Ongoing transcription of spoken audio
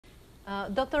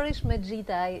Doktorish me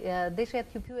Gjitaj, desha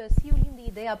t'ju pyes si u lindi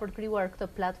ideja për krijuar këtë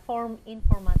platformë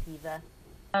informative?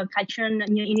 Ka qenë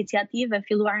një iniciativë e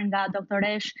filluar nga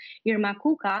doktoresh Irma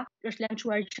Kuka, është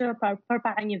lançuar që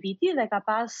përpara një viti dhe ka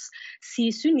pas si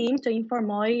synim të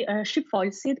informoj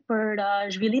shqipfolësit për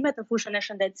zhvillimet në fushën e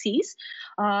shëndetësisë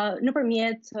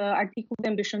nëpërmjet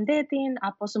artikulleve mbi shëndetin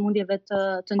apo sëmundjeve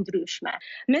të ndryshme.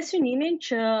 Me synimin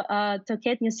që të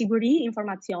ketë një siguri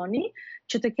informacioni,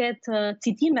 që të ketë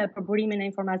citime për burimin e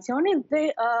informacionit dhe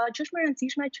që është më e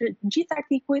rëndësishme që gjithë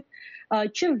artikujt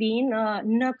që vinë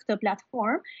në këtë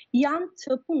platformë janë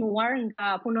të punuar nga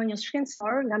punonjës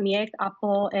shkencor, nga mjek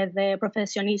apo edhe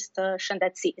profesionist të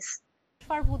shëndetësisë.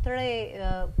 Çfarë vu të re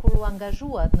kur u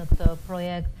angazhuat në këtë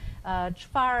projekt?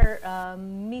 Çfarë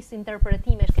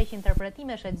misinterpretimesh, keq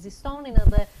interpretimesh ekzistonin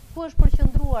edhe ku është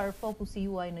përqendruar fokusi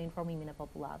juaj në informimin e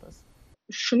popullatës?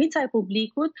 Shumica e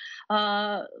publikut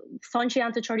thonë që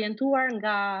janë të çorientuar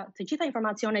nga të gjitha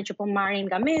informacionet që po marrin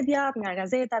nga mediat, nga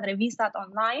gazetat, revistat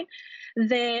online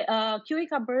dhe kjo i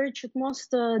ka bërë që të mos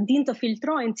të dinë të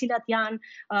filtrojnë cilat janë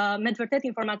me të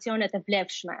vërtetë informacionet e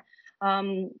vlefshme.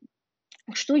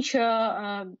 Kështu që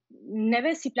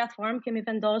neve si platformë kemi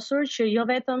vendosur që jo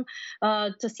vetëm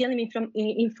të sjellim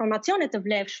informacione të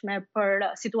vlefshme për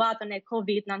situatën e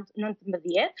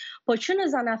COVID-19, po që në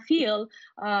Zanafill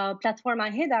platforma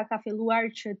HEDA ka filluar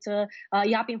që të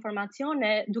jap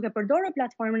informacione duke përdorur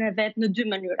platformën e vet në dy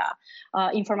mënyra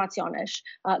informacionesh,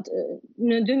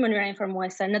 në dy mënyra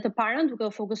informuese. Në të parën duke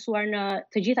u fokusuar në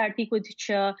të gjitha artikujt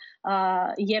që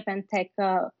jepen tek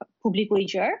publiku i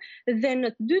gjerë dhe në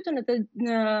të dytën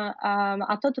në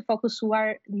ato të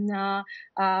fokusuar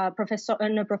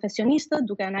në profesionistët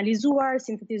duke analizuar,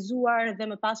 sintetizuar dhe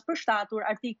më pas përshtatur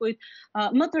artikujt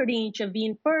më të rinj që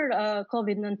vinë për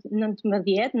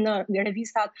COVID-19 në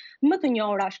revistat më të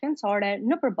njohura shkencore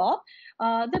në përballë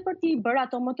dhe për t'i bërë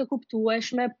ato më të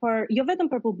kuptueshme jo vetëm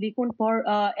për publikun, por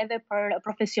edhe për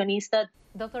profesionistët.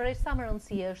 Doktoresh, sa më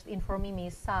rëndësi është informimi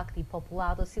i saktë i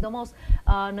popullatës, sidomos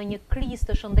në një krizë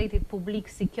të shëndetit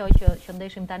publik si kjo që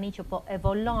ndeshim tani që po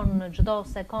evolon në çdo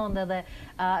sekondë dhe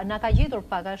na ka gjetur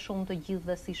pak a shumë të gjithë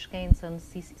dhe si shkencën,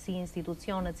 si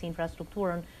institucionet, si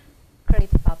infrastrukturën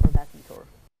krejt pa përgatitur.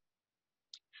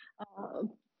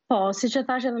 Po, siç e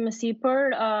thash edhe më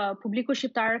sipër, publiku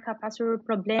shqiptar ka pasur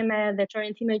probleme dhe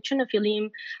çorientime që në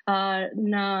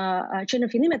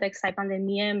fillimet e kësaj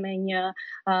pandemie me një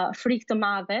frikë të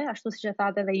madhe, ashtu siç e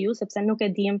thatë edhe ju, sepse nuk e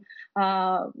dim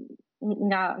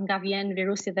nga vjen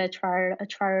virusi dhe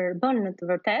çfarë bën në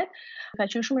të vërtetë. Ka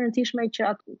qenë shumë e rëndësishme që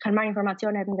kanë marrë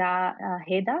informacionet nga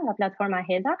HEDA, nga platforma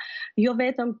HEDA, jo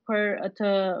vetëm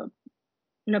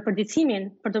në përditësimin,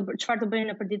 për çfarë të bëjnë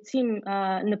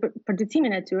në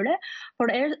përditësimin e tyre, por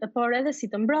edhe si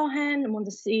të mbrohen,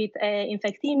 mundësitë e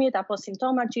infektimit apo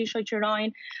simptomat që i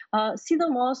shoqërojnë,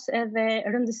 sidomos edhe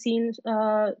rëndësinë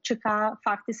që ka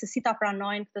fakti se si ta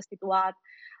pranojnë këtë situatë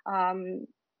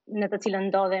në të cilën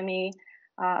ndodhemi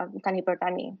tani për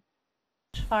tani.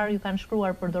 Çfarë ju kanë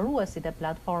shkruar përdoruesit e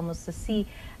platformës se si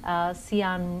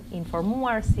janë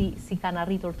informuar, si kanë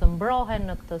arritur të mbrohen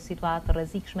në këtë situatë të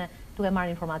rrezikshme duke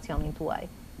marrë informacionin tuaj?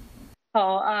 Po,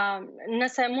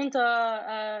 nëse mund të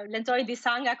lexoj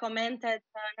disa nga komentet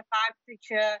në fakt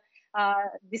që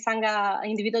disa nga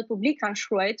individët publik kanë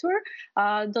shkruar,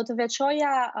 do të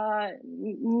veçoja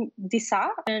disa.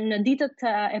 Në ditët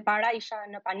e para isha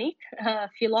në panik,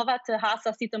 fillova të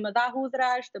hasa si të mëdha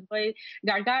hudrash, të bëj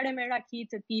gargare me raki,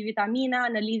 të pi vitamina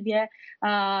në lidhje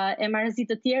e marrëzi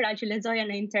të tjera që lexoja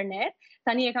në internet.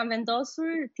 Tani e kam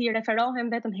vendosur t'i referohem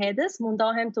vetëm HEDës,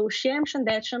 mundohem të ushqem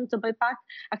shëndetshëm, të bëj pak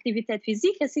aktivitet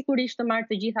fizik e sigurisht të marr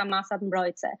të gjitha masat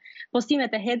mbrojtëse.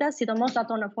 Postimet e HEDA, sidomos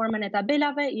ato në formën e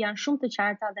tabelave, janë shumë të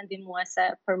qarta dhe ndihmuese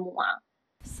për mua.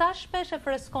 Sa shpesh e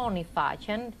freskoni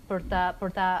faqen për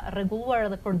ta rregulluar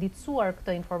dhe përditësuar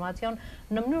këtë informacion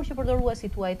në mënyrë që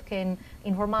përdoruesit tuaj të kenë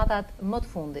informatat më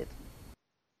të fundit?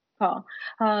 Po,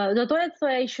 do të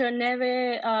thoj që neve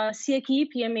si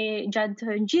ekip jemi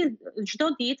gjatë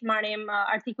çdo ditë marrim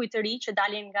artikuj të ri që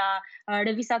dalin nga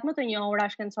revistat më të njohura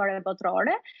shkencore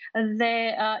botërore dhe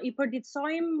i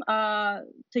përditësojmë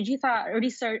të gjitha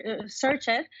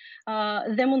researchet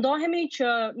dhe mundohemi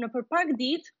që në për pak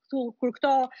ditë kur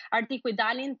këto artikuj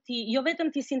dalin, jo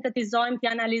vetëm t'i sintetizojmë, t'i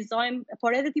analizojmë,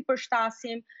 por edhe t'i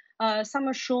përshtasim sa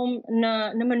më shumë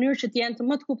në mënyrë që t'jenë të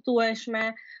më të kuptueshme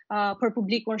për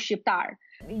publikun shqiptar.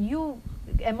 Ju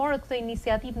e morët këtë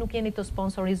iniciativë, nuk jeni të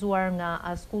sponsorizuar nga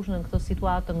askush në këtë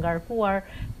situatë të ngarkuar,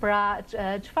 pra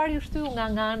çfarë ju shtyu nga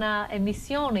ana e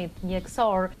misionit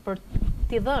mjekësor për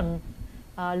t'i dhënë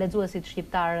lexuesit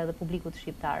shqiptar dhe publikut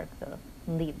shqiptar këtë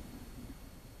ndihmë?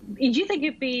 I gjithë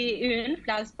ekipi ynë,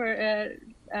 flas për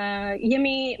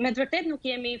jemi, me të vërtet nuk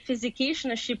jemi fizikisht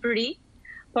në Shqipëri,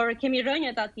 por kemi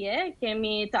rënjët atje,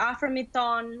 kemi të afërmit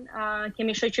ton,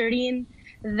 kemi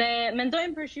shoqërinë dhe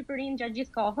mendojmë për Shqipërinë gjatë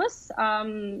gjithë kohës,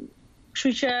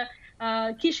 kështu që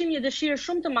kishim një dëshirë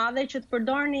shumë të madhe që të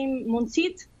përdornim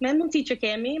mundësitë që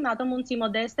kemi, me ato mundësi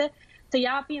modeste, të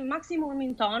japim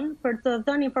maksimumin ton për të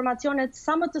dhënë informacionet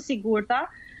sa më të sigurta,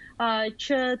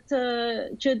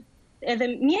 që edhe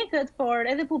mjekët, por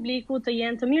edhe publiku të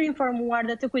jenë të mirë informuar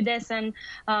dhe të kujdesen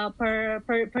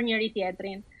për njëri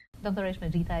tjetrin. Doktoreshme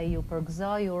Gjita, ju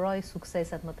përgëzoj, uroj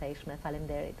sukseset më tejshme.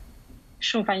 Faleminderit.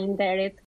 Shumë faleminderit.